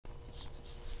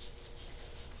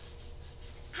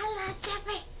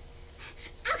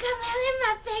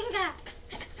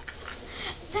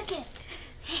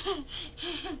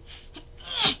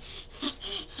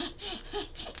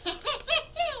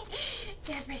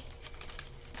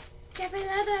Jeffrey,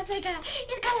 love that finger.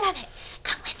 You're gonna love it.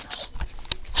 Come with me.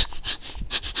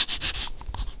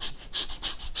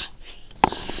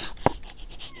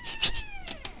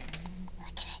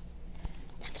 Look at it.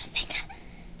 That's my finger.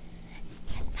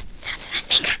 That's my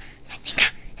finger. My finger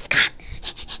is gone.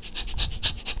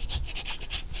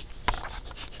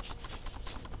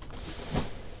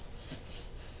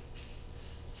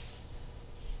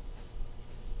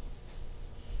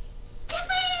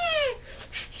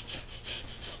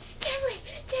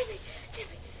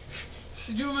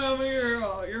 Did you mail me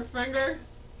your finger?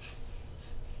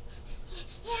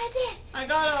 Yeah, I did. I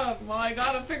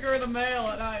got a finger in the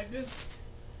mail, and I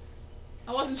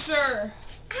wasn't sure.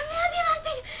 I mailed you my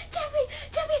finger. Jeffrey,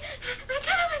 I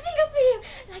cut off my finger for you.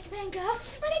 Like Van Gogh,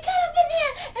 when he cut up in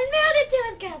here and mailed it to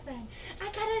his girlfriend.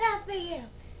 I cut it out for you.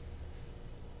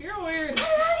 You're weird. I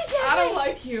love you, Jeffrey. I don't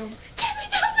like you. Jeffrey,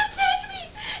 don't forsake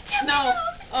me. Jeffrey, No,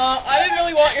 don't. I didn't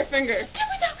really want your finger.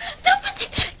 Jeffrey, don't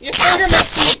forsake me. Your finger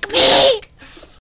makes me. Me!